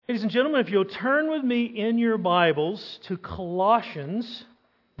Ladies and gentlemen, if you'll turn with me in your Bibles to Colossians,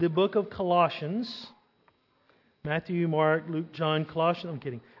 the book of Colossians. Matthew, Mark, Luke, John, Colossians. I'm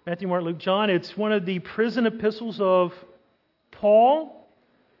kidding. Matthew, Mark, Luke, John. It's one of the prison epistles of Paul,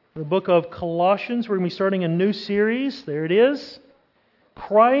 the book of Colossians. We're going to be starting a new series. There it is.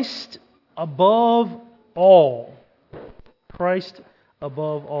 Christ above all. Christ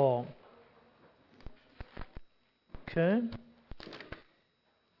above all. Okay.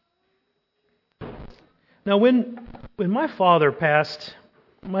 Now, when my father passed,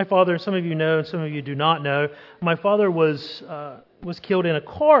 some of you know and some of you do not know, my father was killed in a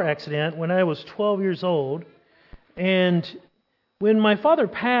car accident when I was 12 years old. And when my father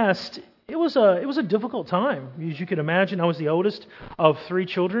passed, it was a difficult time. As you can imagine, I was the oldest of 3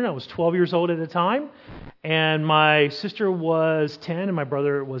 children. I was 12 years old at the time. And my sister was 10 and my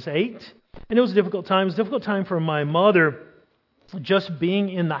brother was 8. And it was a difficult time. It was a difficult time for my mother just being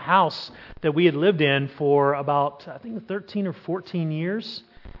in the house that we had lived in for about, I think, 13 or 14 years.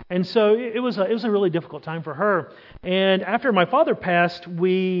 And so it was a really difficult time for her. And after my father passed,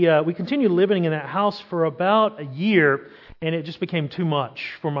 we continued living in that house for about a year, and it just became too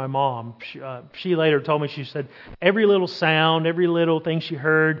much for my mom. She later told me, she said, every little sound, every little thing she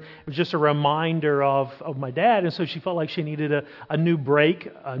heard was just a reminder of my dad. And so she felt like she needed a new break,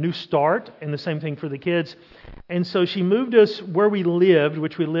 a new start, and the same thing for the kids. And so she moved us where we lived,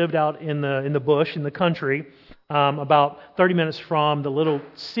 which we lived out in the bush, in the country, about 30 minutes from the little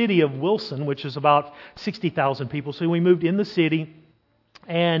city of Wilson, which is about 60,000 people. So we moved in the city,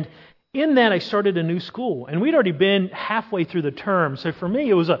 and in that I started a new school. And we'd already been halfway through the term, so for me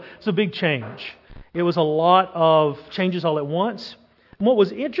it was a big change. It was a lot of changes all at once. And what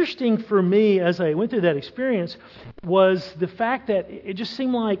was interesting for me as I went through that experience was the fact that it just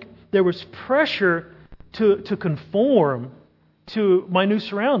seemed like there was pressure to conform to my new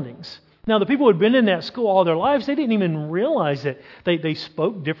surroundings. Now, the people who had been in that school all their lives, they didn't even realize it. They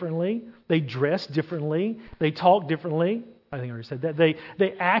spoke differently. They dressed differently. They talked differently. I think I already said that.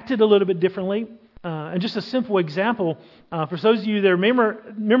 They acted a little bit differently. And just a simple example, for those of you that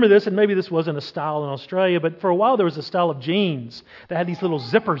remember this, and maybe this wasn't a style in Australia, but for a while there was a style of jeans that had these little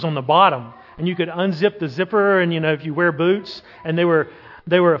zippers on the bottom. And you could unzip the zipper, and if you wear boots, and they were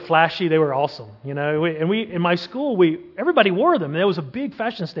flashy, they were awesome, And we in my school, everybody wore them. That was a big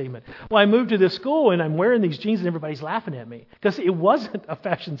fashion statement. Well, I moved to this school and I'm wearing these jeans and everybody's laughing at me because it wasn't a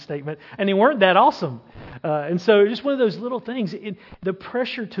fashion statement and they weren't that awesome. And so just one of those little things. The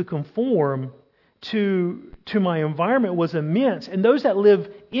pressure to conform to my environment was immense. And those that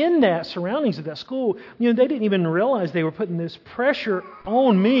live in that surroundings of that school, they didn't even realize they were putting this pressure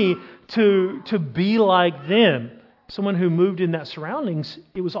on me to be like them. Someone who moved in that surroundings,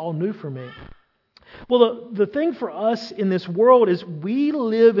 it was all new for me. Well, the thing for us in this world is we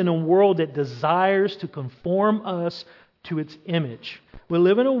live in a world that desires to conform us to its image. We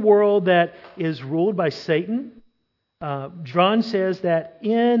live in a world that is ruled by Satan. John says that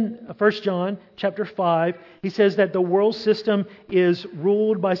in 1 John chapter 5, he says that the world system is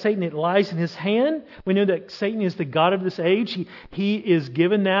ruled by Satan. It lies in his hand. We know that Satan is the god of this age. He is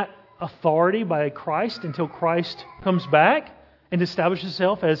given that authority by Christ until Christ comes back and establishes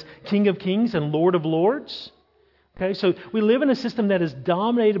himself as King of Kings and Lord of Lords. Okay, so we live in a system that is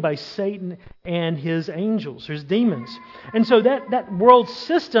dominated by Satan and his angels, his demons. And so that world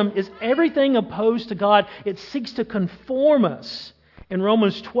system is everything opposed to God. It seeks to conform us. In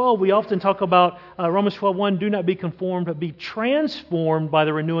Romans 12, we often talk about Romans 12:1, do not be conformed, but be transformed by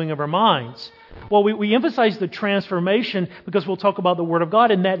the renewing of our minds. Well, we emphasize the transformation because we'll talk about the Word of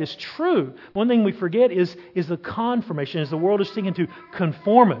God, and that is true. One thing we forget is the conformation, as the world is seeking to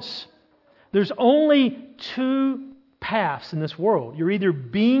conform us. There's only 2 paths in this world. You're either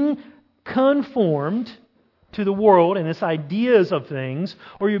being conformed to the world and its ideas of things,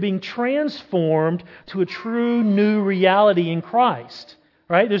 or you're being transformed to a true new reality in Christ.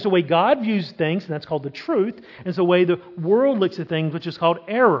 Right? There's a way God views things, and that's called the truth. And there's a way the world looks at things, which is called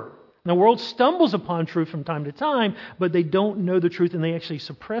error. And the world stumbles upon truth from time to time, but they don't know the truth, and they actually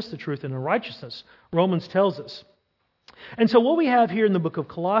suppress the truth in unrighteousness. Romans tells us. And so what we have here in the book of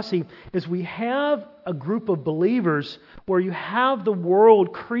Colossae is we have a group of believers where you have the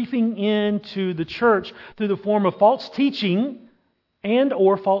world creeping into the church through the form of false teaching and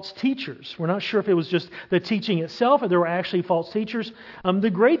or false teachers. We're not sure if it was just the teaching itself or there were actually false teachers.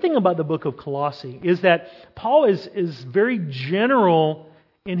 The great thing about the book of Colossae is that Paul is very general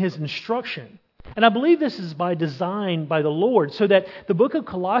in his instruction. And I believe this is by design by the Lord, so that the book of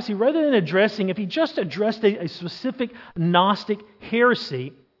Colossae, rather than addressing, if he just addressed a specific Gnostic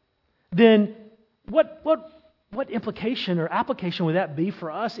heresy, then what what implication or application would that be for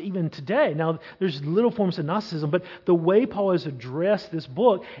us even today? Now, there's little forms of Gnosticism, but the way Paul has addressed this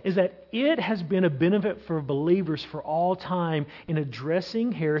book is that it has been a benefit for believers for all time in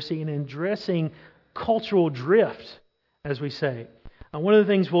addressing heresy and addressing cultural drift, as we say. One of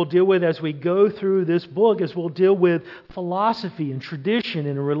the things we'll deal with as we go through this book is we'll deal with philosophy and tradition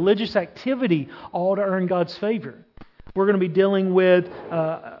and religious activity, all to earn God's favor. We're going to be dealing with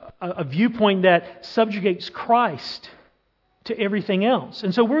a viewpoint that subjugates Christ to everything else.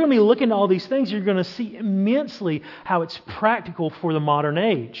 And so we're going to be looking at all these things. You're going to see immensely how it's practical for the modern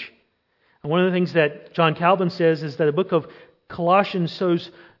age. And one of the things that John Calvin says is that the book of Colossians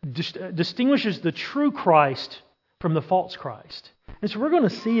distinguishes the true Christ from the false Christ. And so we're going to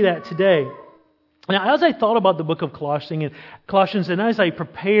see that today. Now, as I thought about the book of Colossians, and as I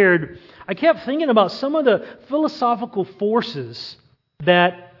prepared, I kept thinking about some of the philosophical forces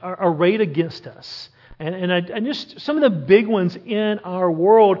that are arrayed against us. And just some of the big ones in our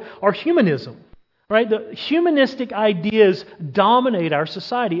world are humanism. Right? The humanistic ideas dominate our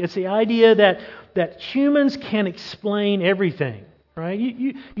society. It's the idea that humans can explain everything. Right?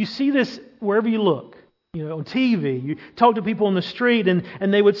 You see this wherever you look. On TV, you talk to people on the street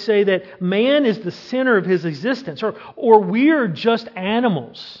and they would say that man is the center of his existence, or we're just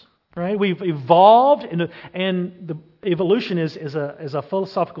animals, right? We've evolved, and the evolution is a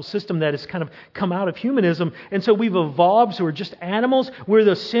philosophical system that has kind of come out of humanism, and so we've evolved, so we're just animals. We're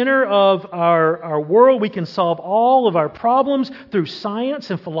the center of our world. We can solve all of our problems through science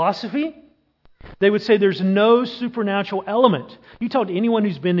and philosophy. They would say there's no supernatural element. You talk to anyone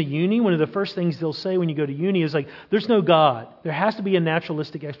who's been to uni, one of the first things they'll say when you go to uni is like, there's no God. There has to be a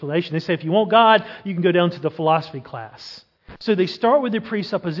naturalistic explanation. They say if you want God, you can go down to the philosophy class. So they start with the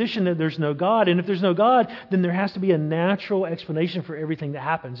presupposition that there's no God, and if there's no God, then there has to be a natural explanation for everything that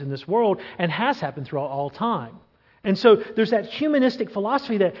happens in this world and has happened throughout all time. And so there's that humanistic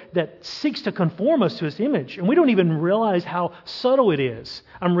philosophy that seeks to conform us to its image. And we don't even realize how subtle it is.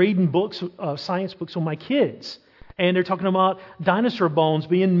 I'm reading books, science books on my kids. And they're talking about dinosaur bones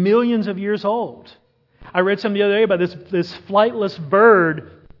being millions of years old. I read something the other day about this flightless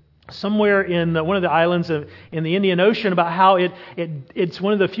bird somewhere in one of the islands in the Indian Ocean, about how it's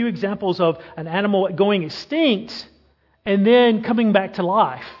one of the few examples of an animal going extinct and then coming back to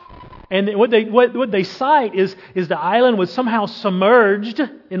life. And what they cite is the island was somehow submerged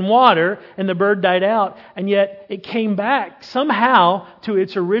in water and the bird died out, and yet it came back somehow to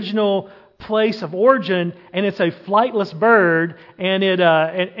its original place of origin, and it's a flightless bird, and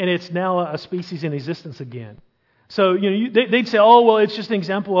it's now a species in existence again. So they'd say, oh well, it's just an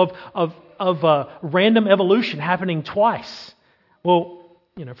example of random evolution happening twice. Well,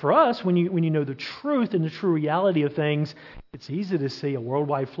 for us, when you know the truth and the true reality of things, it's easy to see a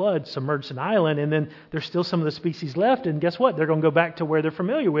worldwide flood submerge an island, and then there's still some of the species left, and guess what? They're going to go back to where they're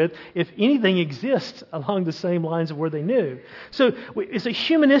familiar with, if anything exists along the same lines of where they knew. So it's a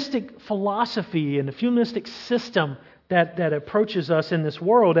humanistic philosophy and a humanistic system that approaches us in this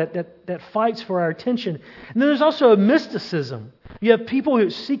world, that fights for our attention. And then there's also a mysticism. You have people who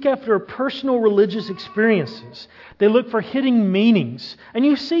seek after personal religious experiences. They look for hidden meanings. And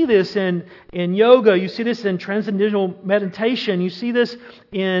you see this in yoga, you see this in transcendental meditation, you see this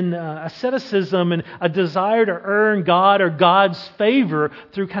in asceticism and a desire to earn God or God's favor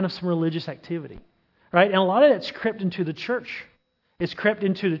through kind of some religious activity. Right? And a lot of that's crept into the church. It's crept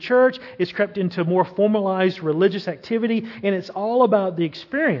into the church, it's crept into more formalized religious activity, and it's all about the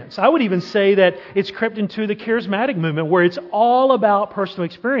experience. I would even say that it's crept into the charismatic movement, where it's all about personal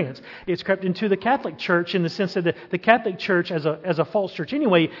experience. It's crept into the Catholic Church in the sense that the Catholic Church, as a false church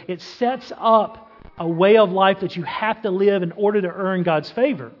anyway, it sets up a way of life that you have to live in order to earn God's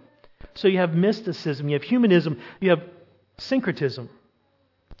favor. So you have mysticism, you have humanism, you have syncretism.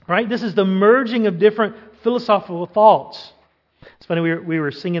 Right? This is the merging of different philosophical thoughts. It's funny, we were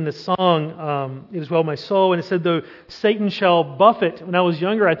singing this song, It Is Well With My Soul, and it said, though Satan shall buffet. When I was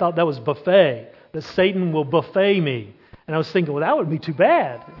younger, I thought that was buffet, that Satan will buffet me. And I was thinking, well, that would be too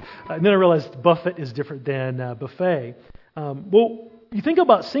bad. And then I realized buffet is different than buffet. Well, you think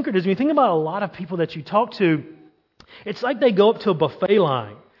about syncretism, you think about a lot of people that you talk to, it's like they go up to a buffet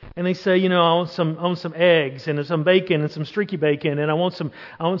line. And they say, I want some eggs and some bacon and some streaky bacon, and I want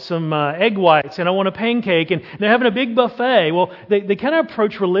some egg whites, and I want a pancake, and they're having a big buffet. Well, they kind of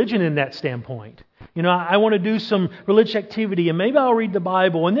approach religion in that standpoint. I want to do some religious activity, and maybe I'll read the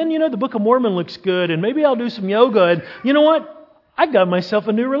Bible, and then the Book of Mormon looks good, and maybe I'll do some yoga, and you know what? I got myself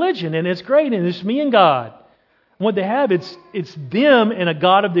a new religion, and it's great, and it's me and God. And what they have, it's them and a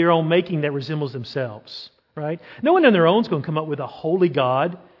God of their own making that resembles themselves. Right? No one on their own is going to come up with a holy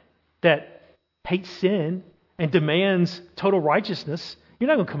God that hates sin and demands total righteousness, you're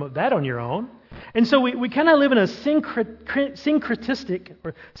not going to come up with that on your own. And so we kind of live in a syncretistic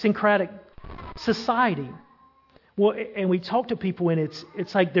or syncretic society. Well, and we talk to people, and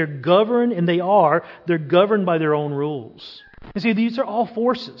it's like they're governed, and they're governed by their own rules. And see, these are all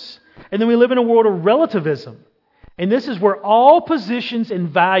forces. And then we live in a world of relativism. And this is where all positions and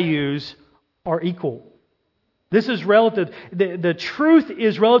values are equal. This is relative. The truth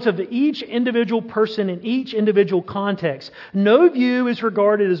is relative to each individual person in each individual context. No view is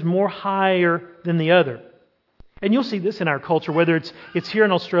regarded as more higher than the other. And you'll see this in our culture, whether it's here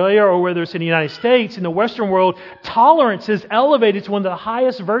in Australia or whether it's in the United States. In the Western world, tolerance is elevated to one of the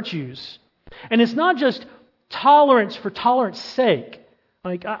highest virtues. And it's not just tolerance for tolerance sake.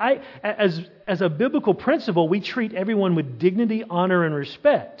 Like as a biblical principle, we treat everyone with dignity, honor, and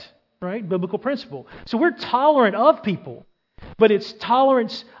respect. Right? Biblical principle. So we're tolerant of people, but it's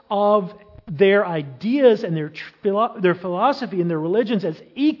tolerance of their ideas and their philosophy and their religions as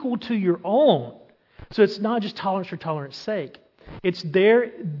equal to your own. So it's not just tolerance for tolerance sake. It's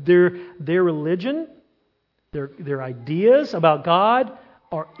their religion, their ideas about God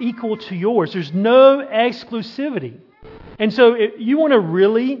are equal to yours. There's no exclusivity. And so if you want to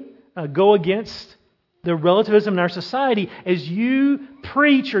really go against the relativism in our society, as you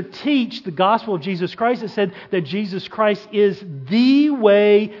preach or teach the gospel of Jesus Christ, it said that Jesus Christ is the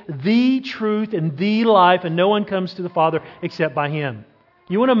way, the truth, and the life, and no one comes to the Father except by Him.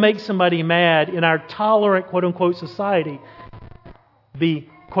 You want to make somebody mad in our tolerant, quote-unquote, society, be,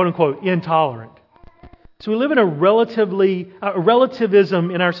 quote-unquote, intolerant. So we live in a relativism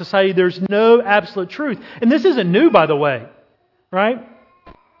in our society. There's no absolute truth. And this isn't new, by the way, right?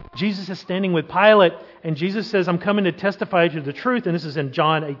 Jesus is standing with Pilate, and Jesus says, I'm coming to testify to the truth. And this is in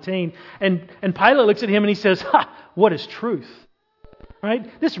John 18. And Pilate looks at him and he says, what is truth?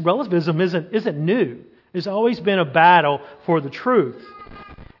 Right? This relativism isn't new. There's always been a battle for the truth.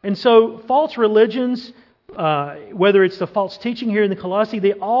 And so false religions, whether it's the false teaching here in the Colossae,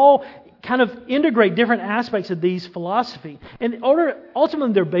 they all kind of integrate different aspects of these philosophy. And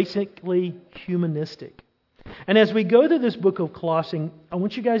ultimately, they're basically humanistic. And as we go through this book of Colossians, I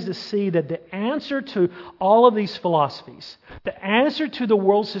want you guys to see that the answer to all of these philosophies, the answer to the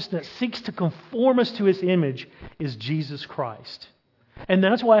world system that seeks to conform us to His image, is Jesus Christ. And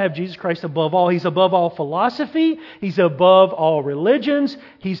that's why I have Jesus Christ above all. He's above all philosophy. He's above all religions.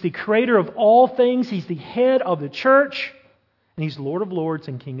 He's the creator of all things. He's the head of the church. And He's Lord of lords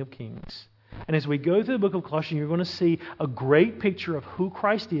and King of kings. And as we go through the book of Colossians, you're going to see a great picture of who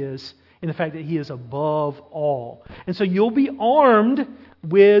Christ is in the fact that He is above all. And so you'll be armed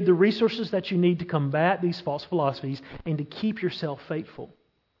with the resources that you need to combat these false philosophies and to keep yourself faithful.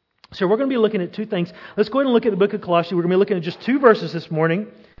 So we're going to be looking at two things. Let's go ahead and look at the book of Colossians. We're going to be looking at just 2 verses this morning.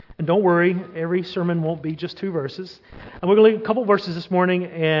 And don't worry, every sermon won't be just 2 verses. And we're going to look at a couple verses this morning,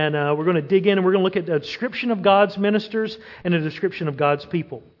 and we're going to dig in, and we're going to look at a description of God's ministers and a description of God's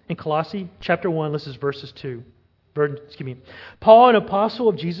people. In Colossians chapter 1, this is verses 2. Paul, an apostle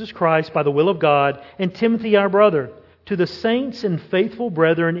of Jesus Christ by the will of God, and Timothy, our brother, to the saints and faithful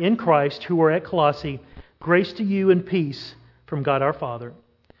brethren in Christ who are at Colossae, grace to you and peace from God our Father.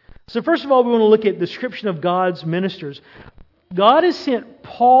 So first of all, we want to look at the description of God's ministers. God has sent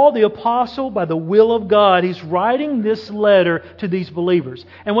Paul, the apostle, by the will of God. He's writing this letter to these believers.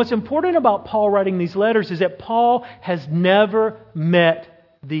 And what's important about Paul writing these letters is that Paul has never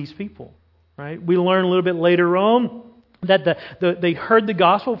met these people. Right? We learn a little bit later on that they heard the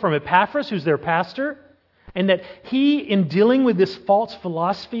gospel from Epaphras, who's their pastor, and that he, in dealing with this false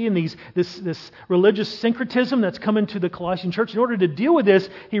philosophy and this religious syncretism that's come into the Colossian church, in order to deal with this,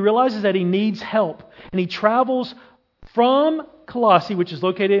 he realizes that he needs help. And he travels from Colossae, which is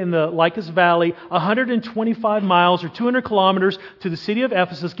located in the Lycus Valley, 125 miles or 200 kilometers to the city of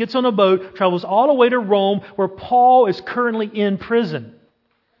Ephesus, gets on a boat, travels all the way to Rome, where Paul is currently in prison.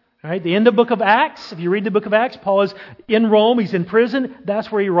 All right, the end of the book of Acts, if you read the book of Acts, Paul is in Rome, he's in prison.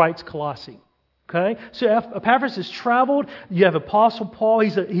 That's where he writes Colossae. Okay, so Epaphras has traveled. You have Apostle Paul.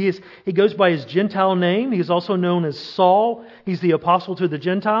 He goes by his Gentile name. He is also known as Saul. He's the apostle to the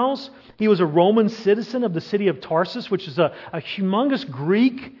Gentiles. He was a Roman citizen of the city of Tarsus, which is a humongous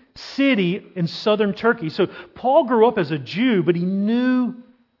Greek city in southern Turkey. So Paul grew up as a Jew, but he knew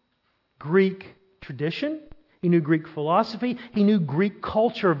Greek tradition. He knew Greek philosophy. He knew Greek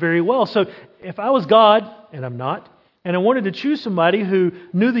culture very well. So if I was God, and I'm not, and I wanted to choose somebody who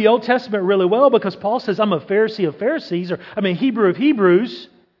knew the Old Testament really well, because Paul says, I'm a Pharisee of Pharisees, or I'm a Hebrew of Hebrews.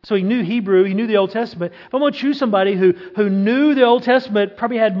 So he knew Hebrew, he knew the Old Testament. If I'm going to choose somebody who knew the Old Testament,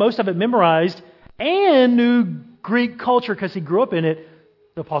 probably had most of it memorized, and knew Greek culture because he grew up in it,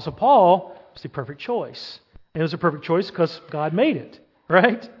 the Apostle Paul was the perfect choice. And it was a perfect choice because God made it,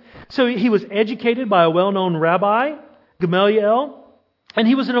 right? So he was educated by a well-known rabbi, Gamaliel, and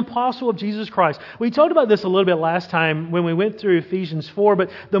he was an apostle of Jesus Christ. We talked about this a little bit last time when we went through Ephesians 4,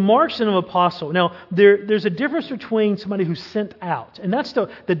 but the marks of an apostle. Now, there's a difference between somebody who's sent out, and that's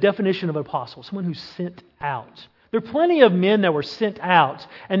the definition of an apostle, someone who's sent out. There are plenty of men that were sent out,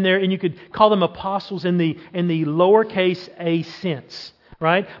 and you could call them apostles in the lowercase a sense,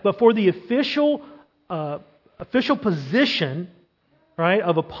 right? But for the official position, right,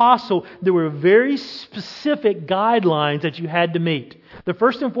 of apostle, there were very specific guidelines that you had to meet. The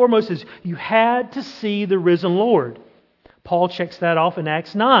first and foremost is you had to see the risen Lord. Paul checks that off in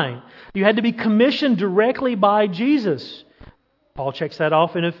Acts 9. You had to be commissioned directly by Jesus. Paul checks that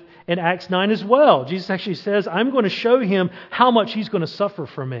off in Acts 9 as well. Jesus actually says, I'm going to show him how much he's going to suffer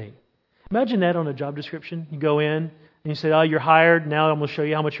for me. Imagine that on a job description. You go in and you say, oh, you're hired. Now I'm going to show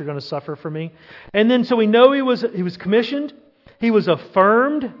you how much you're going to suffer for me. And then so we know he was commissioned. He was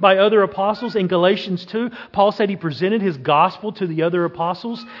affirmed by other apostles. In Galatians 2, Paul said he presented his gospel to the other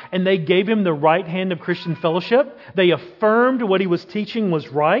apostles, and they gave him the right hand of Christian fellowship. They affirmed what he was teaching was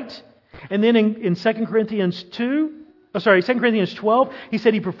right. And then in 2 Corinthians 12, he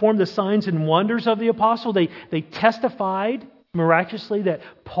said he performed the signs and wonders of the apostle. They testified miraculously that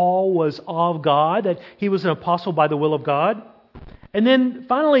Paul was of God, that he was an apostle by the will of God. And then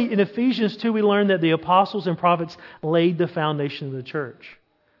finally, in Ephesians 2, we learn that the apostles and prophets laid the foundation of the church.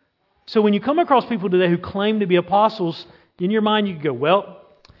 So when you come across people today who claim to be apostles, in your mind you can go, well,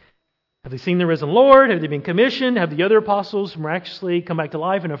 have they seen the risen Lord? Have they been commissioned? Have the other apostles miraculously come back to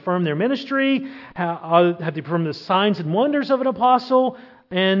life and affirm their ministry? Have they performed the signs and wonders of an apostle?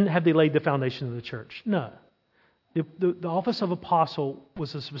 And have they laid the foundation of the church? No. The office of apostle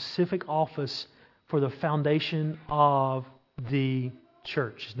was a specific office for the foundation of the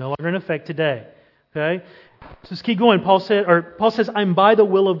church. It's no longer in effect today. Okay? So let's keep going. Paul says, I'm by the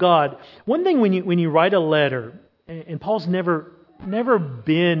will of God. One thing when you write a letter, and Paul's never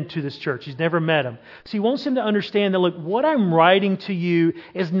been to this church. He's never met them. So he wants them to understand that, look, what I'm writing to you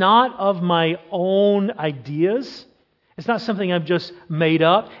is not of my own ideas. It's not something I've just made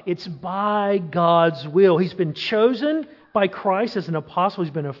up. It's by God's will. He's been chosen by Christ as an apostle.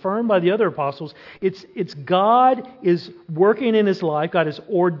 He's been affirmed by the other apostles. It's God is working in his life. God has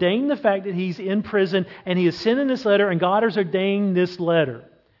ordained the fact that he's in prison, and he is sending this letter, and God has ordained this letter.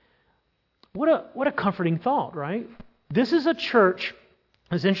 What a comforting thought, right? This is a church.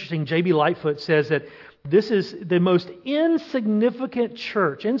 It's interesting. J.B. Lightfoot says that this is the most insignificant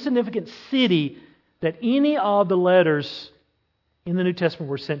church, insignificant city that any of the letters in the New Testament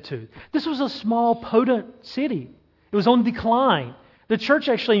were sent to. This was a small, potent city. It was on decline. The church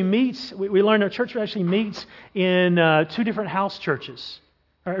actually meets, we learned that church actually meets in two different house churches.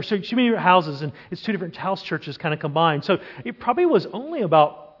 Or so two different houses, and it's two different house churches kind of combined. So it probably was only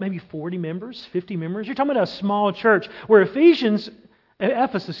about maybe 40 members, 50 members. You're talking about a small church, where Ephesus,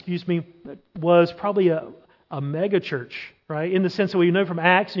 was probably a mega church, right? In the sense that we know from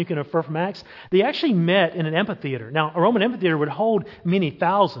Acts, and you can infer from Acts, they actually met in an amphitheater. Now, a Roman amphitheater would hold many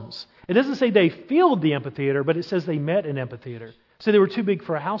thousands. It doesn't say they filled the amphitheater, but it says they met in an amphitheater. So they were too big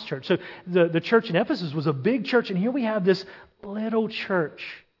for a house church. So the church in Ephesus was a big church, and here we have this little church.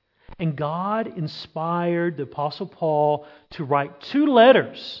 And God inspired the Apostle Paul to write two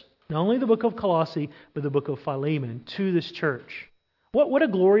letters, not only the book of Colossae, but the book of Philemon, to this church. What a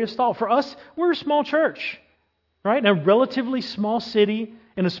glorious thought. For us, we're a small church, right? In a relatively small city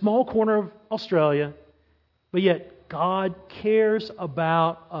in a small corner of Australia, but yet God cares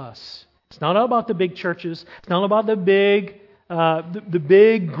about us. It's not about the big churches. It's not about the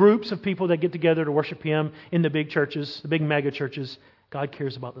big groups of people that get together to worship Him in the big churches, the big mega churches. God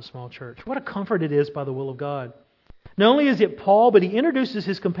cares about the small church. What a comfort it is by the will of God. Not only is it Paul, but he introduces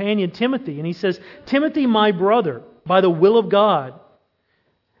his companion Timothy, and he says, Timothy, my brother, by the will of God.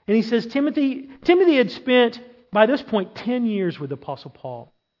 And he says, Timothy had spent, by this point, 10 years with the Apostle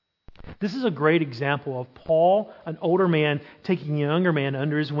Paul. This is a great example of Paul, an older man, taking a younger man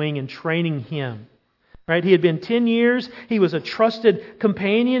under his wing and training him. Right? He had been 10 years. He was a trusted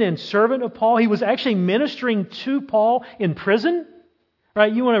companion and servant of Paul. He was actually ministering to Paul in prison.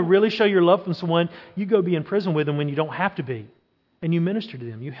 Right? You want to really show your love for someone, you go be in prison with them when you don't have to be. And you minister to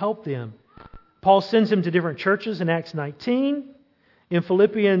them. You help them. Paul sends him to different churches in Acts 19. In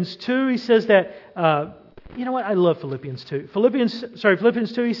Philippians 2, he says that, you know what? I love Philippians 2.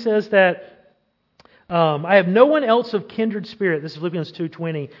 Philippians 2, he says that, I have no one else of kindred spirit. This is Philippians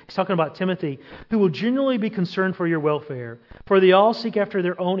 2:20. He's talking about Timothy, who will genuinely be concerned for your welfare. For they all seek after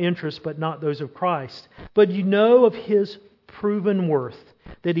their own interests, but not those of Christ. But you know of His proven worth,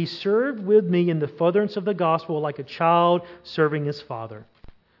 that he served with me in the furtherance of the gospel like a child serving his father.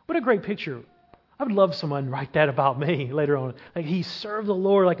 What a great picture. I would love someone to write that about me later on. Like, he served the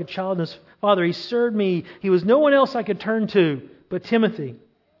Lord like a child and his father. He served me. He was no one else I could turn to but Timothy.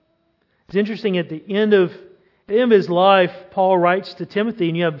 It's interesting, at the end of his life, Paul writes to Timothy,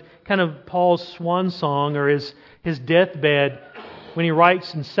 and you have kind of Paul's swan song, or his deathbed, when he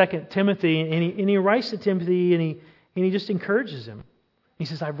writes in 2 Timothy, and he writes to Timothy, and he just encourages him. He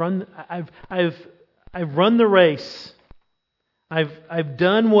says, I've run the race. I've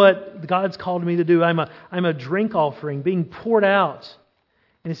done what God's called me to do. I'm a drink offering being poured out.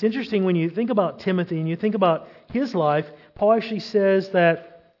 And it's interesting when you think about Timothy and you think about his life, Paul actually says that,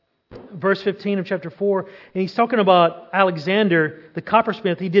 verse 15 of chapter 4, and he's talking about Alexander, the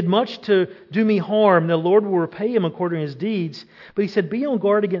coppersmith. He did much to do me harm. The Lord will repay him according to his deeds. But he said, be on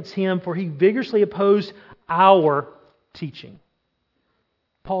guard against him, for he vigorously opposed our teaching.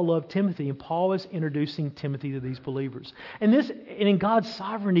 Paul loved Timothy, and Paul is introducing Timothy to these believers. And in God's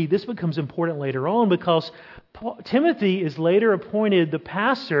sovereignty, this becomes important later on, because Timothy is later appointed the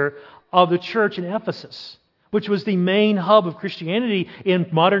pastor of the church in Ephesus, which was the main hub of Christianity in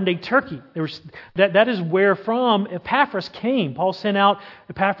modern-day Turkey. That is where from Epaphras came. Paul sent out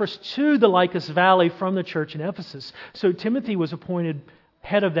Epaphras to the Lycus Valley from the church in Ephesus. So Timothy was appointed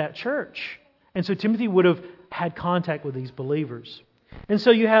head of that church. And so Timothy would have had contact with these believers. And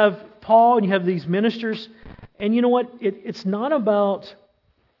so you have Paul and you have these ministers. And you know what? It's not about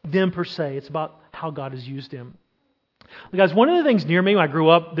them per se. It's about how God has used them. Guys, one of the things near me when I grew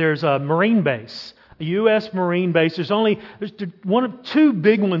up, there's a Marine base. A U.S. Marine base. There's one of two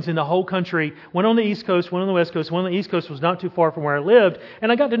big ones in the whole country. One on the East Coast, one on the West Coast. One on the East Coast was not too far from where I lived.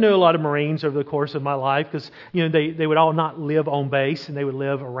 And I got to know a lot of Marines over the course of my life, because they would all not live on base, and they would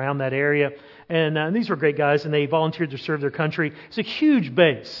live around that area. And these were great guys, and they volunteered to serve their country. It's a huge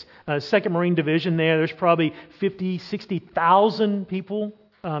base. 2nd Marine Division there. There's probably 50, 60,000 people.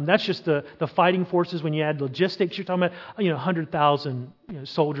 That's just the fighting forces. When you add logistics, you're talking about 100,000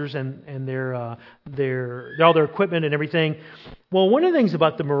 soldiers and their all their equipment and everything. Well, one of the things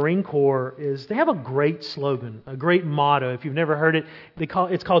about the Marine Corps is they have a great slogan, a great motto. If you've never heard it,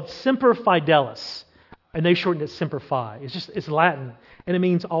 it's called Semper Fidelis, and they shortened it Semper Fi. It's Latin, and it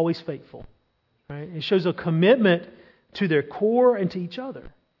means always faithful. Right? It shows a commitment to their Corps and to each other.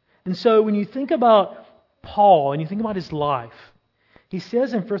 And so when you think about Paul and you think about his life, he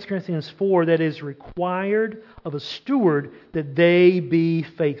says in 1 Corinthians 4 that it is required of a steward that they be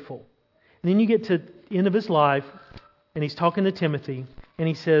faithful. And then you get to the end of his life, and he's talking to Timothy, and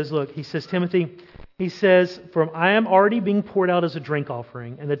he says, Timothy, for I am already being poured out as a drink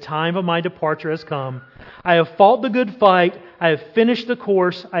offering, and the time of my departure has come. I have fought the good fight, I have finished the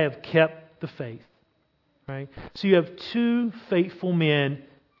course, I have kept the faith. Right? So you have two faithful men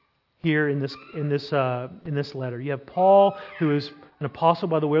here in this letter. You have Paul, who is an apostle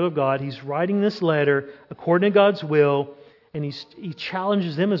by the will of God. He's writing this letter according to God's will, and he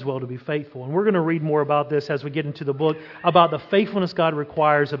challenges them as well to be faithful. And we're going to read more about this as we get into the book, about the faithfulness God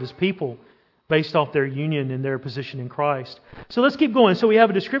requires of His people based off their union and their position in Christ. So let's keep going. So we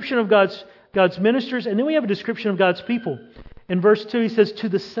have a description of God's ministers, and then we have a description of God's people. In verse 2, he says, to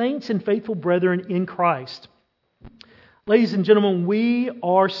the saints and faithful brethren in Christ. Ladies and gentlemen, we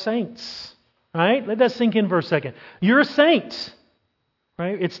are saints. Right? Let that sink in for a second. You're a saint.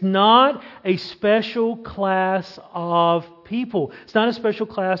 Right? It's not a special class of people. It's not a special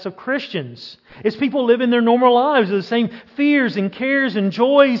class of Christians. It's people living their normal lives with the same fears and cares and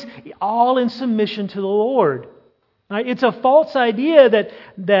joys, all in submission to the Lord. Right? It's a false idea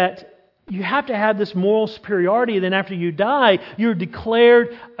that you have to have this moral superiority, and then after you die, you're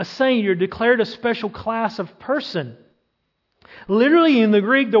declared a saint. You're declared a special class of person. Literally in the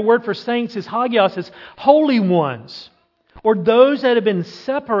Greek, the word for saints is hagios, it's holy ones, or those that have been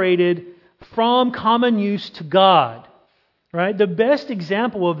separated from common use to God. Right? The best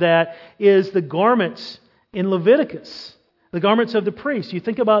example of that is the garments in Leviticus, the garments of the priests. You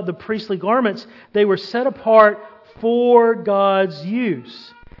think about the priestly garments, they were set apart for God's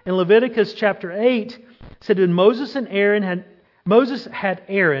use. In Leviticus chapter 8, it said, when Moses had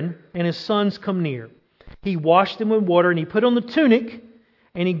Aaron and his sons come near, he washed them with water, and he put on the tunic,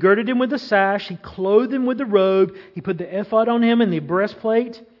 and he girded him with the sash, he clothed him with the robe, he put the ephod on him and the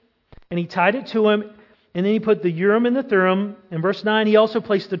breastplate, and he tied it to him, and then he put the Urim and the Thummim. In verse 9, he also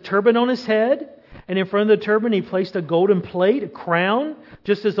placed the turban on his head, and in front of the turban he placed a golden plate, a crown,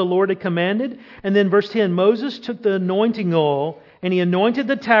 just as the Lord had commanded. And then verse 10, Moses took the anointing oil, and he anointed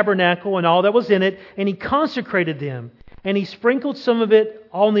the tabernacle and all that was in it, and he consecrated them. And he sprinkled some of it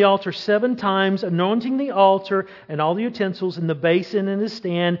on the altar 7 times, anointing the altar and all the utensils and the basin and the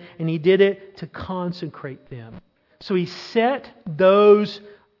stand, and he did it to consecrate them. So he set those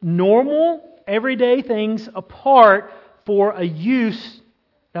normal, everyday things apart for a use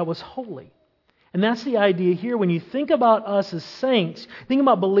that was holy. And that's the idea here. When you think about us as saints, think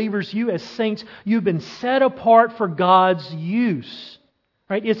about believers, you as saints, you've been set apart for God's use.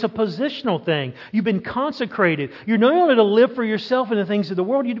 Right? It's a positional thing. You've been consecrated. You're no longer to live for yourself and the things of the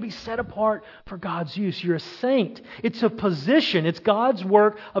world. You're to be set apart for God's use. You're a saint. It's a position. It's God's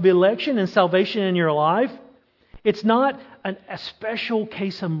work of election and salvation in your life. It's not a special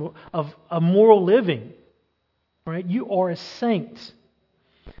case of moral living. Right? You are a saint.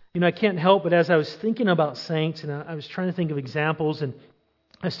 I can't help but as I was thinking about saints, and I was trying to think of examples, and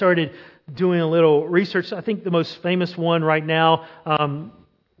I started doing a little research. I think the most famous one right now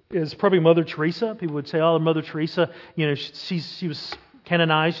is probably Mother Teresa. People would say, "Oh, Mother Teresa, she was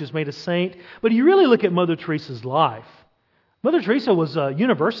canonized, she was made a saint." But you really look at Mother Teresa's life. Mother Teresa was a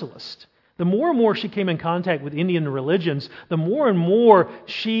universalist. The more and more she came in contact with Indian religions, the more and more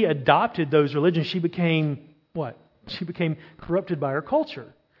she adopted those religions. She became what? She became corrupted by her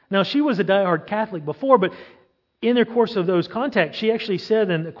culture. Now, she was a diehard Catholic before, but in the course of those contacts, she actually said,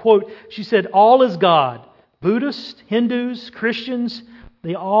 and quote, she said, "All is God. Buddhists, Hindus, Christians,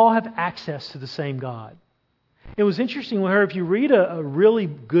 they all have access to the same God." It was interesting with her, if you read a really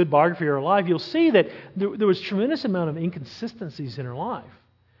good biography of her life, you'll see that there was a tremendous amount of inconsistencies in her life.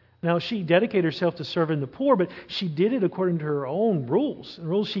 Now, she dedicated herself to serving the poor, but she did it according to her own rules,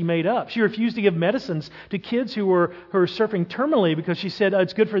 rules she made up. She refused to give medicines to kids who were suffering terminally because she said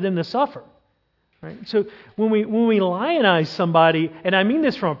it's good for them to suffer. Right? So when we lionize somebody, and I mean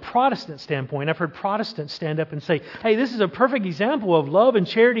this from a Protestant standpoint, I've heard Protestants stand up and say, "Hey, this is a perfect example of love and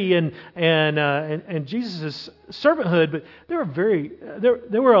charity and Jesus' servanthood," but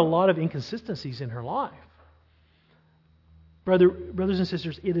there were a lot of inconsistencies in her life. Brothers and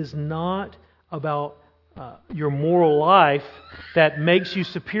sisters, it is not about your moral life that makes you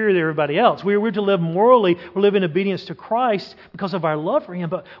superior to everybody else. We're to live morally, we live in obedience to Christ because of our love for Him,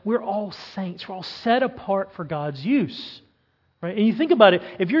 but we're all saints. We're all set apart for God's use. Right? And you think about it,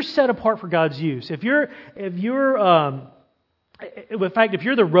 if you're set apart for God's use, if you're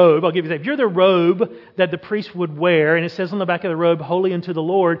the robe, I'll give you that. If you're the robe that the priest would wear, and it says on the back of the robe, "Holy unto the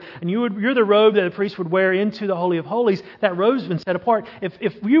Lord," and you're the robe that the priest would wear into the Holy of Holies, that robe's been set apart.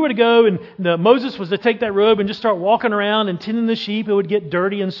 If you were to go and Moses was to take that robe and just start walking around and tending the sheep, it would get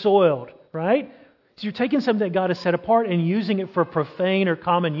dirty and soiled, right? So you're taking something that God has set apart and using it for profane or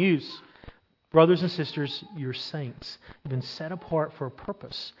common use. Brothers and sisters, you're saints. You've been set apart for a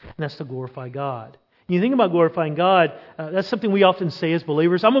purpose, and that's to glorify God. You think about glorifying God, that's something we often say as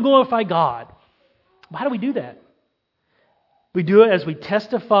believers, "I'm going to glorify God." How do we do that? We do it as we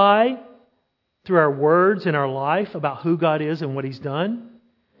testify through our words and our life about who God is and what He's done.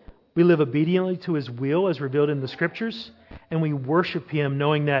 We live obediently to His will as revealed in the Scriptures. And we worship Him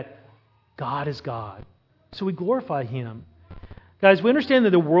knowing that God is God. So we glorify Him. Guys, we understand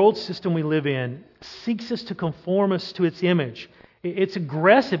that the world system we live in seeks us to conform us to its image. It's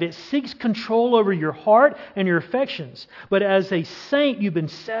aggressive. It seeks control over your heart and your affections. But as a saint, you've been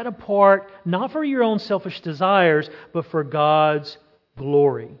set apart not for your own selfish desires, but for God's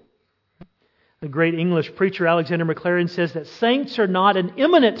glory. The great English preacher Alexander Maclaren says that saints are not an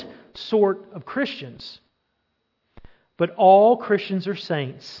eminent sort of Christians, but all Christians are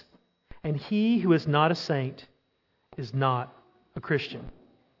saints, and he who is not a saint is not a Christian.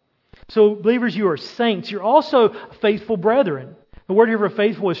 So, believers, you are saints. You're also faithful brethren. The word here for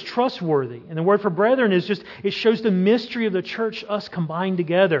faithful is trustworthy. And the word for brethren is it shows the mystery of the church, us combined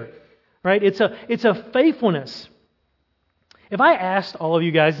together. Right? It's a faithfulness. If I asked all of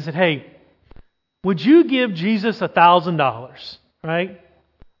you guys and said, "Hey, would you give Jesus $1,000?" Right?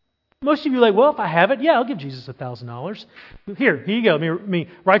 Most of you are like, "Well, if I have it, yeah, I'll give Jesus $1,000. Here you go. Let me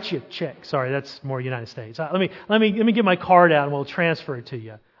write you a check." Sorry, that's more United States. Let me get my card out and we'll transfer it to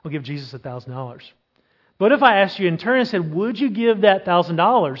you. I'll give Jesus $1,000. But if I asked you in turn and said, "Would you give that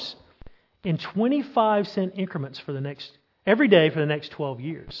 $1,000 in 25-cent increments every day for the next 12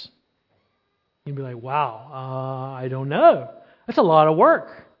 years?" You'd be like, "Wow, I don't know. That's a lot of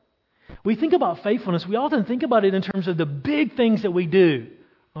work." We think about faithfulness. We often think about it in terms of the big things that we do.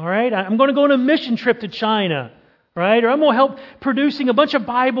 All right, I'm going to go on a mission trip to China, right? Or I'm going to help producing a bunch of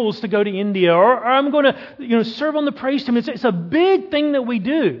Bibles to go to India, or I'm going to serve on the praise team. It's a big thing that we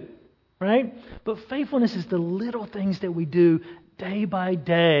do, right? But faithfulness is the little things that we do day by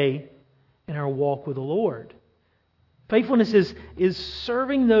day in our walk with the Lord. Faithfulness is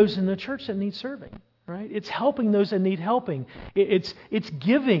serving those in the church that need serving, right? It's helping those that need helping. It's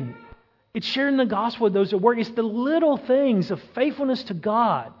giving. It's sharing the gospel with those at work. It's the little things of faithfulness to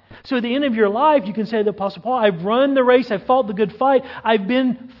God. So at the end of your life, you can say to the Apostle Paul, I've run the race, I've fought the good fight, I've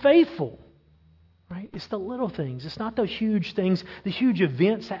been faithful. Right? It's the little things. It's not the huge things, the huge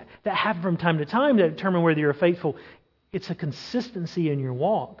events that happen from time to time that determine whether you're faithful. It's a consistency in your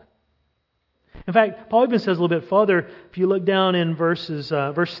walk. In fact, Paul even says a little bit further, if you look down in verse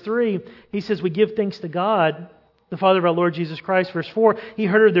 3, he says, we give thanks to God, the Father of our Lord Jesus Christ. Verse 4, He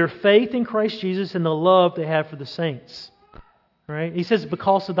heard of their faith in Christ Jesus and the love they have for the saints. Right? He says,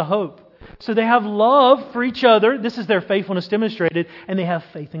 because of the hope. So they have love for each other. This is their faithfulness demonstrated. And they have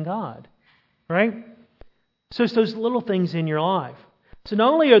faith in God. Right? So it's those little things in your life. So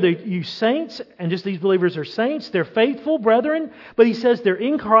not only are you saints, and just these believers are saints, they're faithful brethren, but he says they're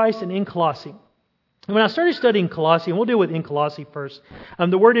in Christ and in Colossae. And when I started studying Colossae, and we'll deal with in Colossae first,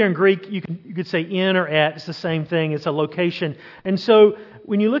 the word here in Greek, you could say in or at, it's the same thing, it's a location. And so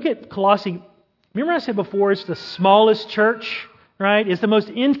when you look at Colossae, remember I said before, it's the smallest church, right? It's the most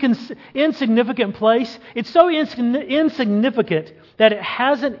insignificant place. It's so insignificant that it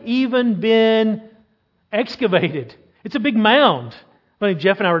hasn't even been excavated. It's a big mound. I think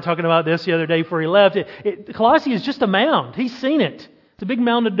Jeff and I were talking about this the other day before he left. Colossae is just a mound. He's seen it. It's a big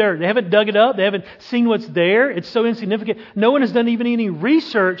mound of dirt. They haven't dug it up. They haven't seen what's there. It's so insignificant. No one has done even any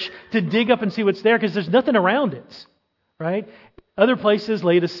research to dig up and see what's there because there's nothing around it. Right? Other places,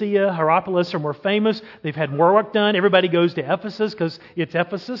 Laodicea, Hierapolis, are more famous. They've had more work done. Everybody goes to Ephesus because it's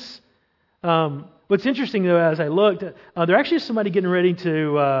Ephesus. What's interesting, though, as I looked, there actually is somebody getting ready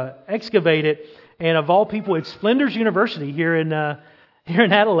to excavate it. And of all people, it's Flinders University here in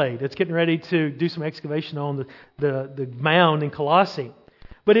Adelaide. It's getting ready to do some excavation on the mound in Colossae.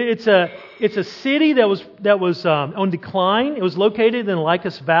 But it's a city that was on decline. It was located in the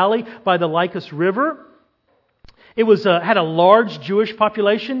Lycus Valley by the Lycus River. It had a large Jewish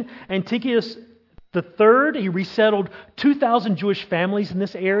population. Antiochus III, he resettled 2,000 Jewish families in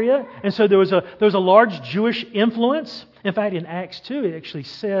this area, and so there was a large Jewish influence. In fact, in Acts 2, it actually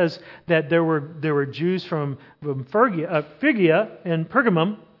says that there were Jews from Phrygia and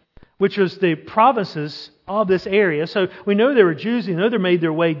Pergamum, which was the provinces of this area. So we know there were Jews. We know they made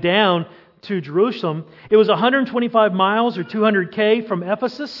their way down to Jerusalem. It was 125 miles or 200 km from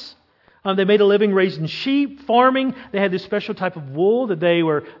Ephesus. They made a living raising sheep, farming. They had this special type of wool that they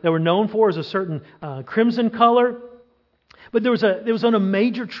were known for as a certain crimson color. But there was on a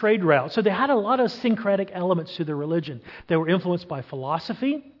major trade route. So they had a lot of syncretic elements to their religion. They were influenced by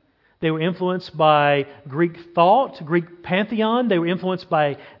philosophy. They were influenced by Greek thought, Greek pantheon. They were influenced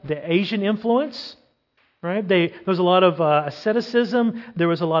by the Asian influence. Right? There was a lot of asceticism. There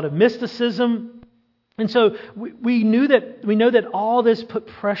was a lot of mysticism. And so we know that all this put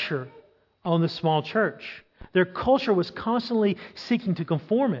pressure on the small church. Their culture was constantly seeking to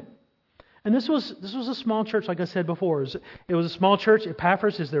conform it. And this was a small church, like I said before. It was a small church.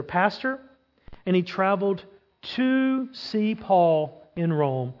 Epaphras is their pastor. And he traveled to see Paul in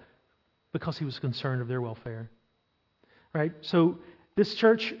Rome because he was concerned of their welfare. Right? So this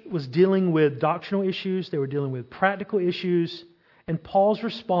church was dealing with doctrinal issues. They were dealing with practical issues. And Paul's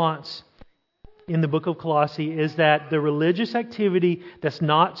response in the book of Colossae is that the religious activity that's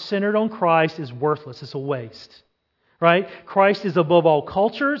not centered on Christ is worthless. It's a waste. Right? Christ is above all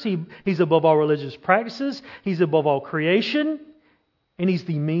cultures. He's above all religious practices. He's above all creation. And He's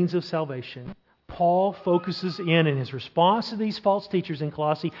the means of salvation. Paul focuses in his response to these false teachers in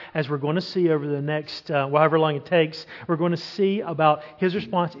Colossae, as we're going to see over the next, however long it takes, we're going to see about his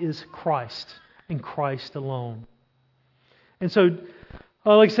response is Christ and Christ alone. And so,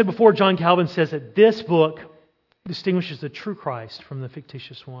 like I said before, John Calvin says that this book distinguishes the true Christ from the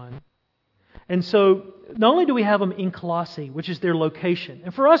fictitious one. And so, not only do we have them in Colossae, which is their location,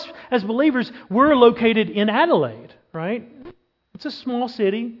 and for us as believers, we're located in Adelaide, right? It's a small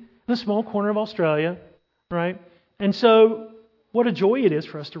city in a small corner of Australia, right? And so, what a joy it is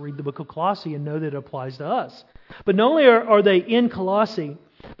for us to read the book of Colossae and know that it applies to us. But not only are they in Colossae,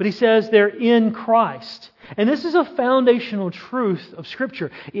 but he says they're in Christ. And this is a foundational truth of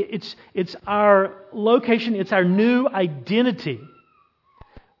Scripture. It's our location, it's our new identity.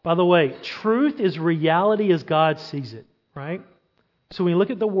 By the way, truth is reality as God sees it, right? So when we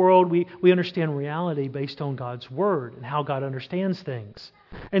look at the world, we understand reality based on God's Word and how God understands things.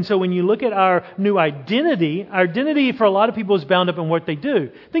 And so when you look at our new identity, our identity for a lot of people is bound up in what they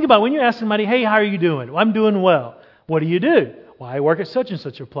do. Think about when you ask somebody, hey, how are you doing? Well, I'm doing well. What do you do? Well, I work at such and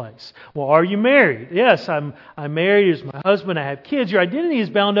such a place. Well, are you married? Yes, I'm married. Here's my husband. I have kids. Your identity is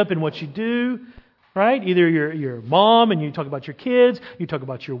bound up in what you do, right? Either your mom and you talk about your kids, you talk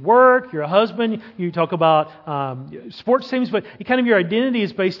about your work, your husband, you talk about sports teams, but kind of your identity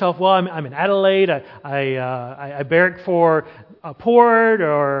is based off, well, I'm in Adelaide, I barrack for Port,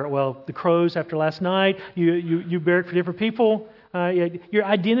 or, well, the Crows after last night, you barrack for different people. Your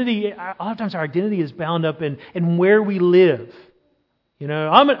identity, a lot of times our identity is bound up in where we live. You know,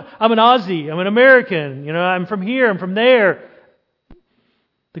 I'm an Aussie, I'm an American, you know, I'm from here, I'm from there.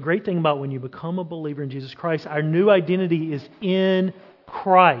 The great thing about when you become a believer in Jesus Christ, our new identity is in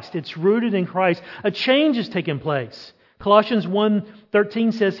Christ. It's rooted in Christ. A change has taken place. Colossians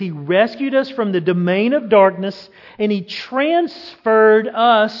 1:13 says He rescued us from the domain of darkness and He transferred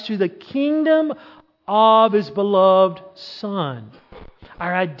us to the kingdom of His beloved Son.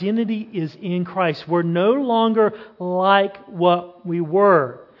 Our identity is in Christ. We're no longer like what we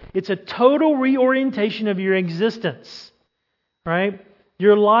were. It's a total reorientation of your existence, right?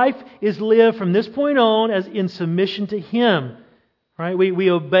 Your life is lived from this point on as in submission to Him. Right?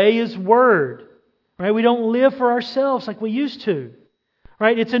 We obey His Word. Right? We don't live for ourselves like we used to.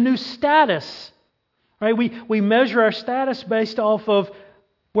 Right? It's a new status. Right? We measure our status based off of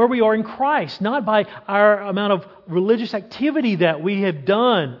where we are in Christ, not by our amount of religious activity that we have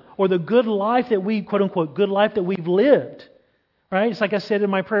done or the good life that we, quote unquote, good life that we've lived. Right? It's like I said in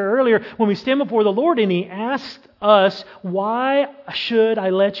my prayer earlier, when we stand before the Lord and He asks us, why should I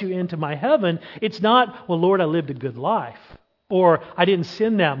let you into my heaven? It's not, well, Lord, I lived a good life. Or I didn't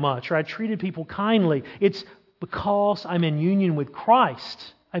sin that much. Or I treated people kindly. It's because I'm in union with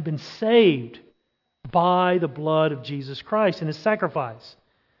Christ. I've been saved by the blood of Jesus Christ and His sacrifice.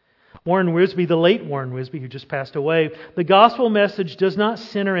 Warren Wiersbe, the late Warren Wiersbe, who just passed away, the gospel message does not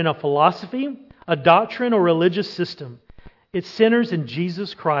center in a philosophy, a doctrine, or religious system. It centers in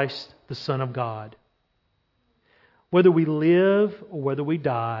Jesus Christ, the Son of God. Whether we live or whether we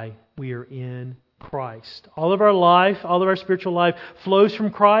die, we are in Christ. All of our life, all of our spiritual life flows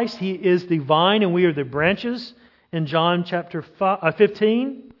from Christ. He is the vine and we are the branches. In John chapter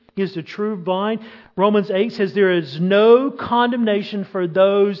 15, He is the true vine. Romans 8 says there is no condemnation for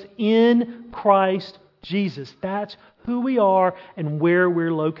those in Christ Jesus. That's who we are and where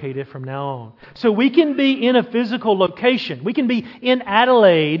we're located from now on. So we can be in a physical location. We can be in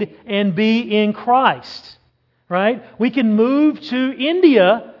Adelaide and be in Christ. Right? We can move to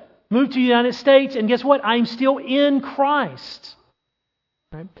India, move to the United States, and guess what? I'm still in Christ.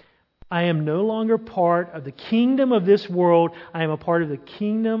 Right? I am no longer part of the kingdom of this world. I am a part of the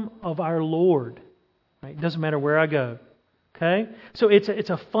kingdom of our Lord. Right? It doesn't matter where I go. Okay? So it's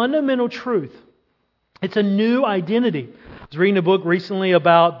a fundamental truth. It's a new identity. I was reading a book recently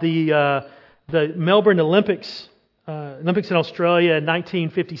about the Melbourne Olympics in Australia in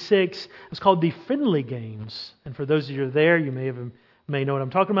 1956. It was called the Friendly Games. And for those of you who are there, you may know what I'm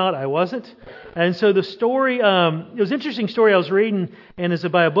talking about. I wasn't. And so the story, it was an interesting story I was reading, and it's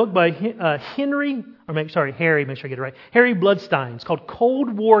by a book by Harry, make sure I get it right. Harry Bloodstein. It's called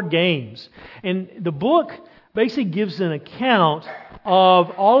Cold War Games. And the book basically gives an account of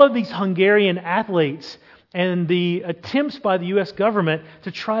all of these Hungarian athletes and the attempts by the U.S. government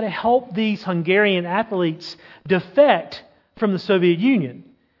to try to help these Hungarian athletes defect from the Soviet Union.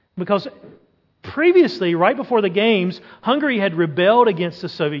 Because previously, right before the Games, Hungary had rebelled against the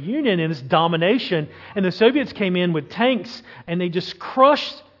Soviet Union and its domination, and the Soviets came in with tanks and they just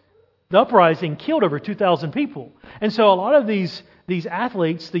crushed the uprising, killed over 2,000 people. And so a lot of these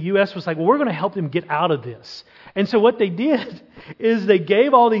athletes, the U.S. was like, well, we're going to help them get out of this. And so what they did is they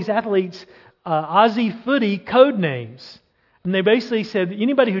gave all these athletes Aussie footy code names. And they basically said,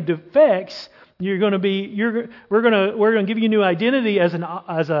 anybody who defects, we're going to give you a new identity as an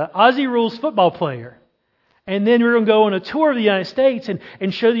Aussie rules football player. And then we're going to go on a tour of the United States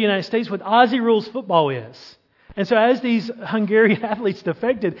and show the United States what Aussie rules football is. And so as these Hungarian athletes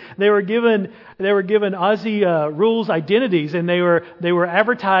defected, they were given Aussie rules identities, and they were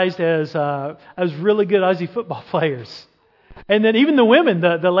advertised as really good Aussie football players. And then even the women,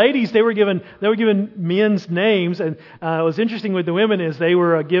 the ladies, they were given men's names. And what was interesting with the women is they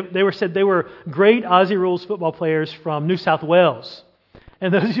were said they were great Aussie rules football players from New South Wales.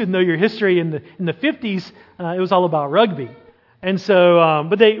 And those who know your history in the 50s, it was all about rugby. And so,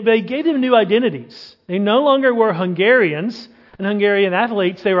 but they gave them new identities. They no longer were Hungarians and Hungarian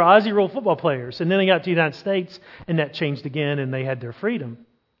athletes. They were Aussie rule football players. And then they got to the United States, and that changed again, and they had their freedom.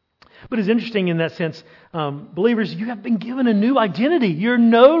 But it's interesting in that sense, believers, you have been given a new identity. You're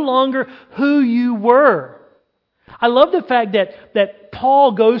no longer who you were. I love the fact that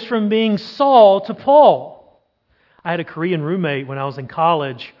Paul goes from being Saul to Paul. I had a Korean roommate when I was in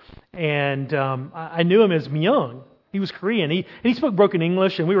college, and I knew him as Myung. He was Korean. He spoke broken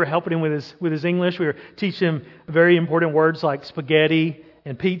English, and we were helping him with his English. We were teaching him very important words like spaghetti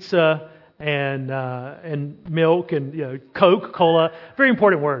and pizza and milk and Coke, cola. Very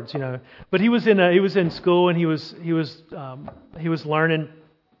important words, But he was in school, and he was learning.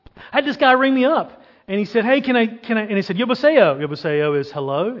 I had this guy ring me up, and he said, "Hey, can I?" And he said, "Yoboseo." Yoboseo is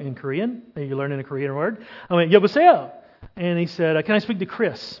hello in Korean. You're learning a Korean word. I went, "Yoboseo," and he said, "Can I speak to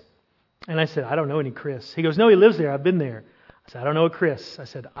Chris?" And I said, "I don't know any Chris." He goes, "No, he lives there. I've been there." I said, "I don't know a Chris." I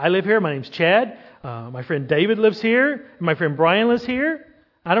said, "I live here. My name's Chad. My friend David lives here. My friend Brian lives here.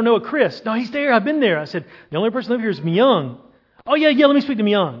 I don't know a Chris." "No, he's there. I've been there." I said, "The only person live here is Myung." "Oh, yeah, let me speak to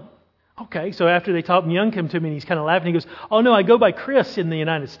Myung." Okay, so after they talked, Myung came to me, and he's kind of laughing. He goes, "Oh, no, I go by Chris in the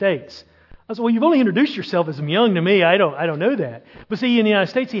United States." I said, "Well, you've only introduced yourself as Myung to me. I don't know that." But see, in the United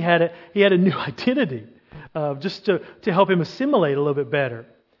States, he had a new identity just to help him assimilate a little bit better.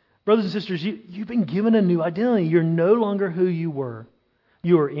 Brothers and sisters, you've been given a new identity. You're no longer who you were.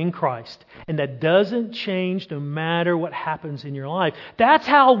 You are in Christ. And that doesn't change no matter what happens in your life. That's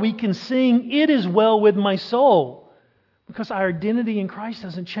how we can sing, "It is well with my soul." Because our identity in Christ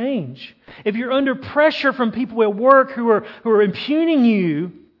doesn't change. If you're under pressure from people at work who are impugning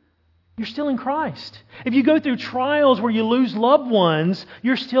you, you're still in Christ. If you go through trials where you lose loved ones,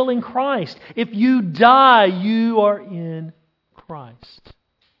 you're still in Christ. If you die, you are in Christ.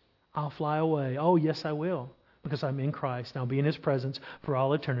 I'll fly away. Oh, yes, I will. Because I'm in Christ and I'll be in His presence for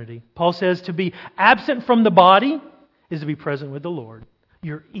all eternity. Paul says to be absent from the body is to be present with the Lord.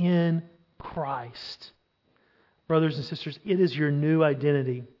 You're in Christ. Brothers and sisters, it is your new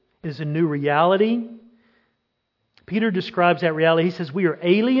identity. It is a new reality. Peter describes that reality. He says we are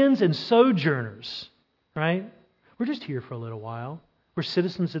aliens and sojourners. Right? We're just here for a little while. We're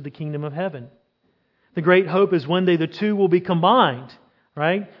citizens of the kingdom of heaven. The great hope is one day the two will be combined.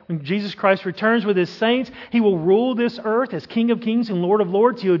 Right? When Jesus Christ returns with His saints, He will rule this earth as King of Kings and Lord of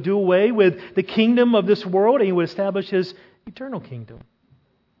Lords. He will do away with the kingdom of this world, and He will establish His eternal kingdom.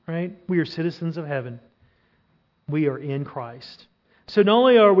 Right? We are citizens of heaven. We are in Christ. So not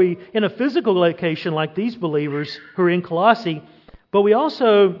only are we in a physical location like these believers who are in Colossae, but we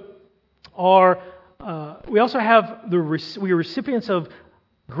also are. We are recipients of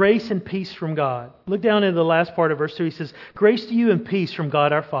grace and peace from God. Look down in the last part of verse 2. He says, "Grace to you and peace from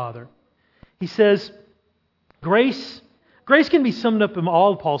God our Father." He says, grace can be summed up in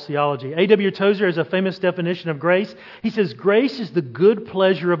all of Paul's theology. A.W. Tozer has a famous definition of grace. He says, "Grace is the good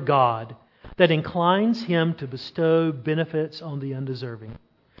pleasure of God that inclines Him to bestow benefits on the undeserving."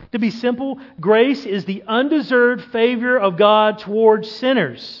 To be simple, grace is the undeserved favor of God towards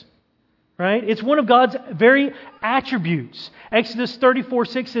sinners. Right? It's one of God's very attributes. Exodus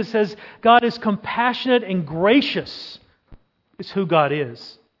 34:6 says, God is compassionate and gracious. It's who God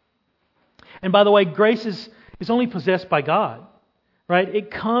is. And by the way, grace is only possessed by God. Right?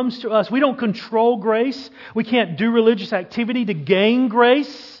 It comes to us. We don't control grace. We can't do religious activity to gain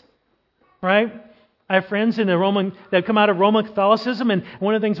grace. Right? I have friends that come out of Roman Catholicism, and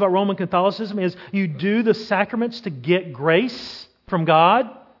one of the things about Roman Catholicism is you do the sacraments to get grace from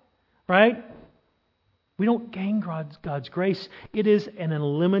God. Right? We don't gain God's grace. It is an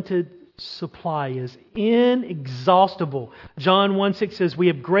unlimited supply. It is inexhaustible. John 1:6 says, we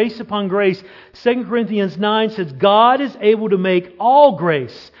have grace upon grace. 2 Corinthians 9 says, God is able to make all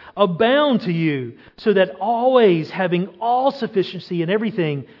grace abound to you, so that always having all sufficiency in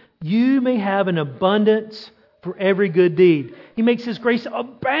everything, you may have an abundance for every good deed. He makes His grace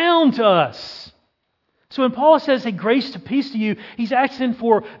abound to us. So when Paul says, "Hey, grace to peace to you," he's asking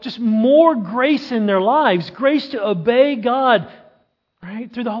for just more grace in their lives. Grace to obey God, right,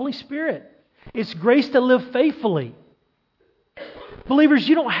 through the Holy Spirit. It's grace to live faithfully. Believers,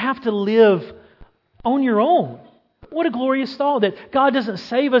 you don't have to live on your own. What a glorious thought that God doesn't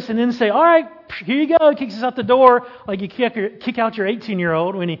save us and then say, "All right, here you go," kicks us out the door like you kick out your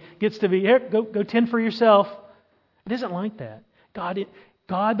 18-year-old when he gets to be, "Here, go tend for yourself." It isn't like that.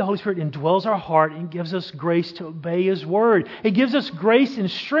 God, the Holy Spirit, indwells our heart and gives us grace to obey His Word. It gives us grace and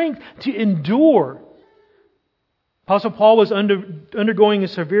strength to endure. Apostle Paul was undergoing a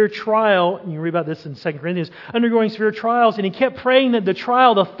severe trial. And you read about this in 2 Corinthians. Undergoing severe trials, and he kept praying that the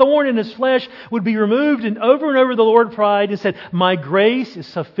trial, the thorn in his flesh, would be removed. And over the Lord prayed and said, "My grace is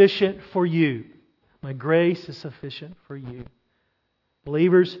sufficient for you." My grace is sufficient for you.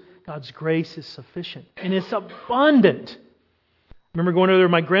 Believers, God's grace is sufficient. And it's abundant. I remember going over to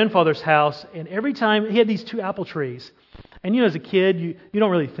my grandfather's house, and every time he had these 2 apple trees. And as a kid, you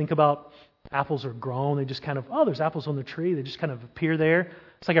don't really think about apples are grown. They just kind of, there's apples on the tree. They just kind of appear there.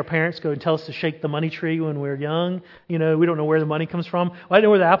 It's like our parents go and tell us to shake the money tree when we're young. We don't know where the money comes from. Well, I didn't know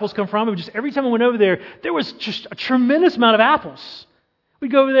where the apples come from. It was just every time I went over there was just a tremendous amount of apples.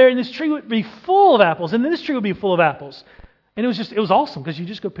 We'd go over there and this tree would be full of apples, and then this tree would be full of apples. And it was awesome because you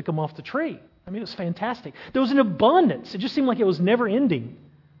just go pick them off the tree. It was fantastic. There was an abundance. It just seemed like it was never ending,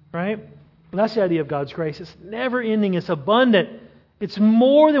 right? Well, that's the idea of God's grace. It's never ending. It's abundant. It's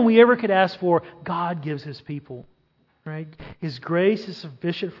more than we ever could ask for. God gives His people. Right? His grace is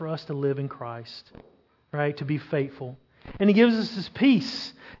sufficient for us to live in Christ, right? To be faithful. And He gives us His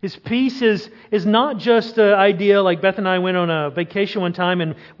peace. His peace is not just the idea, like Beth and I went on a vacation one time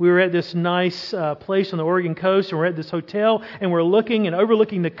and we were at this nice place on the Oregon coast and we're at this hotel and we're looking and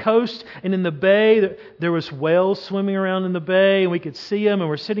overlooking the coast, and in the bay there was whales swimming around in the bay and we could see them, and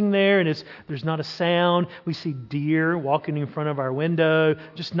we're sitting there and there's not a sound. We see deer walking in front of our window.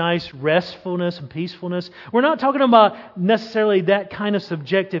 Just nice restfulness and peacefulness. We're not talking about necessarily that kind of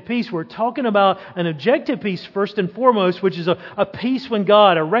subjective peace. We're talking about an objective peace first and foremost, which is a peace when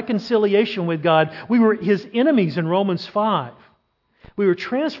God, a reconciliation with God. We were His enemies in Romans 5. We were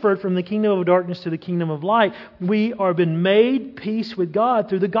transferred from the kingdom of darkness to the kingdom of light. We are been made peace with God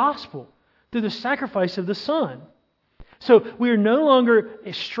through the gospel, through the sacrifice of the Son. So we are no longer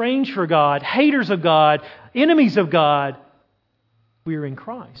estranged for God, haters of God, enemies of God. We are in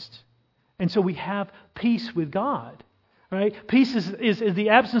Christ. And so we have peace with God. Right? Peace is the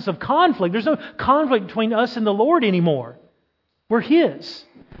absence of conflict. There's no conflict between us and the Lord anymore. We're His.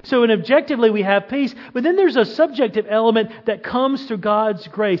 So objectively we have peace, but then there's a subjective element that comes through God's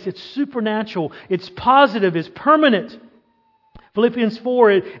grace. It's supernatural, it's positive, it's permanent. Philippians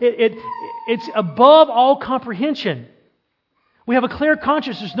 4, it's above all comprehension. We have a clear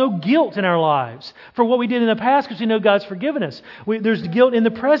conscience. There's no guilt in our lives for what we did in the past because we know God's forgiven us. There's guilt in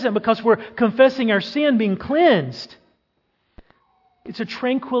the present because we're confessing our sin, being cleansed. It's a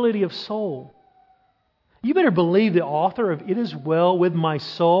tranquility of soul. You better believe the author of It Is Well With My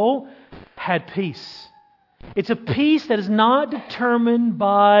Soul had peace. It's a peace that is not determined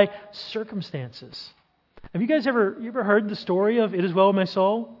by circumstances. Have you guys ever heard the story of It Is Well With My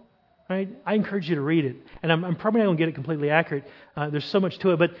Soul? Right? I encourage you to read it. And I'm probably not going to get it completely accurate. There's so much to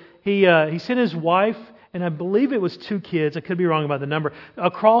it. But he sent his wife, and I believe it was 2 kids, I could be wrong about the number,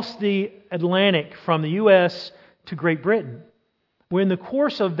 across the Atlantic from the U.S. to Great Britain. When in the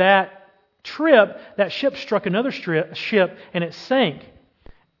course of that trip, that ship struck another ship and it sank.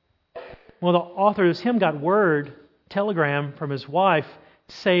 Well, the author of this hymn got telegram from his wife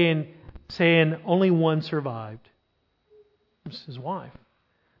saying only one survived. It was his wife.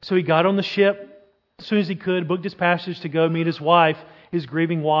 So he got on the ship as soon as he could, booked his passage to go meet his wife, his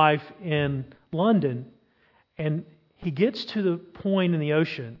grieving wife in London. And he gets to the point in the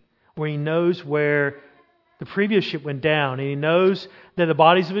ocean where he knows where the previous ship went down, and he knows that the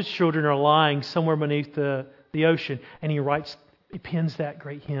bodies of his children are lying somewhere beneath the ocean. And he pens that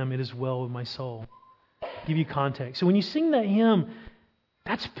great hymn, It Is Well With My Soul. Give you context. So when you sing that hymn,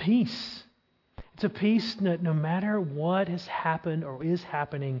 that's peace. It's a peace that no matter what has happened or is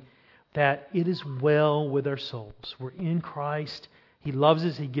happening, that it is well with our souls. We're in Christ. He loves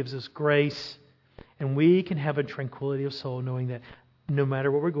us. He gives us grace. And we can have a tranquility of soul knowing that no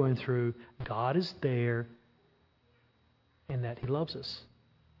matter what we're going through, God is there and that He loves us.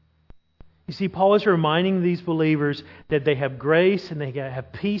 You see, Paul is reminding these believers that they have grace and they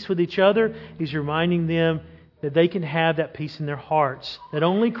have peace with each other. He's reminding them that they can have that peace in their hearts that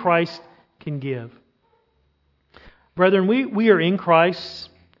only Christ can give. Brethren, we are in Christ.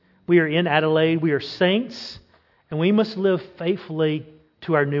 We are in Adelaide. We are saints. And we must live faithfully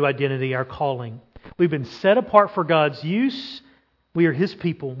to our new identity, our calling. We've been set apart for God's use. We are His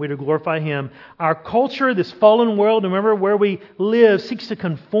people. We're to glorify Him. Our culture, this fallen world, remember where we live, seeks to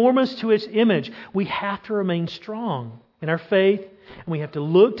conform us to its image. We have to remain strong in our faith, and we have to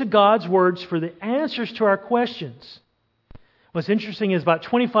look to God's words for the answers to our questions. What's interesting is about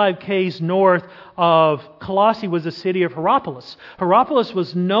 25 k's north of Colossae was the city of Hierapolis. Hierapolis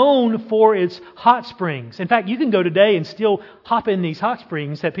was known for its hot springs. In fact, you can go today and still hop in these hot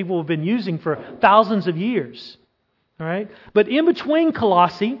springs that people have been using for thousands of years. All right? But in between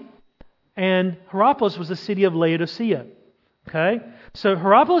Colossae and Hierapolis was the city of Laodicea. Okay? So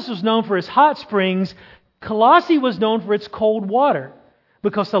Hierapolis was known for its hot springs. Colossae was known for its cold water,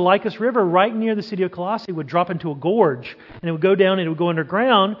 because the Lycus River right near the city of Colossae would drop into a gorge, and it would go down and it would go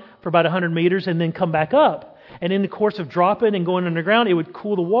underground for about 100 meters and then come back up. And in the course of dropping and going underground, it would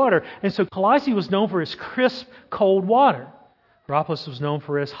cool the water. And so Colossae was known for its crisp, cold water. Hierapolis was known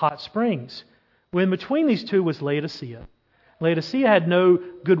for its hot springs. Well, in between these two was Laodicea. Laodicea had no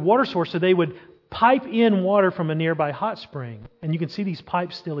good water source, so they would pipe in water from a nearby hot spring. And you can see these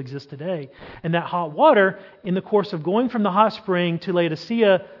pipes still exist today. And that hot water, in the course of going from the hot spring to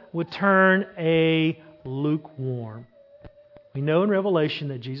Laodicea, would turn a lukewarm. We know in Revelation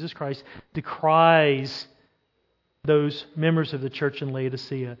that Jesus Christ decries those members of the church in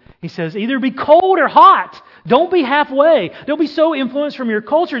Laodicea. He says, either be cold or hot. Don't be halfway. Don't be so influenced from your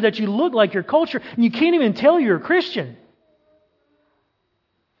culture that you look like your culture and you can't even tell you're a Christian.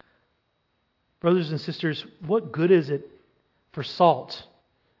 Brothers and sisters, what good is it for salt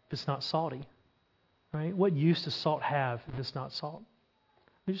if it's not salty? Right? What use does salt have if it's not salt?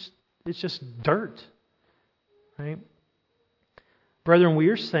 It's just dirt. Right? Brethren, we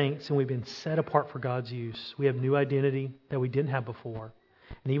are saints and we've been set apart for God's use. We have new identity that we didn't have before.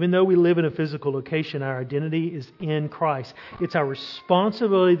 And even though we live in a physical location, our identity is in Christ. It's our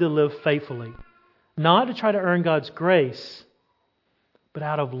responsibility to live faithfully. Not to try to earn God's grace, but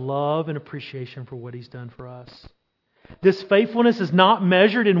out of love and appreciation for what He's done for us. This faithfulness is not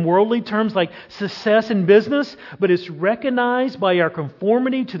measured in worldly terms like success in business, but it's recognized by our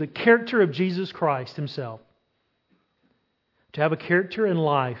conformity to the character of Jesus Christ Himself. To have a character in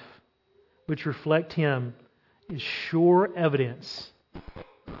life which reflect Him is sure evidence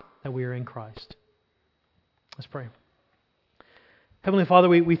that we are in Christ. Let's pray. Heavenly Father,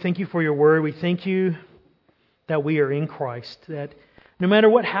 we thank You for Your Word. We thank You that we are in Christ. That no matter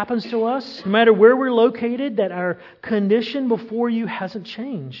what happens to us, no matter where we're located, that our condition before You hasn't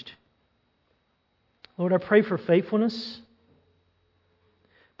changed. Lord, I pray for faithfulness.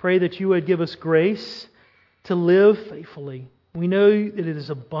 Pray that You would give us grace to live faithfully. We know that it is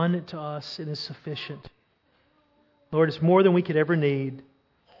abundant to us. It is sufficient. Lord, it's more than we could ever need.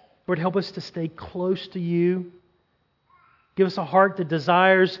 Lord, help us to stay close to You. Give us a heart that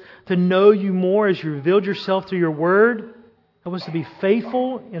desires to know You more as You revealed Yourself through Your Word. Help us to be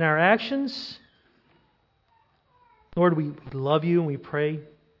faithful in our actions. Lord, we love You and we pray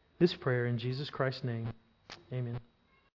this prayer in Jesus Christ's name. Amen.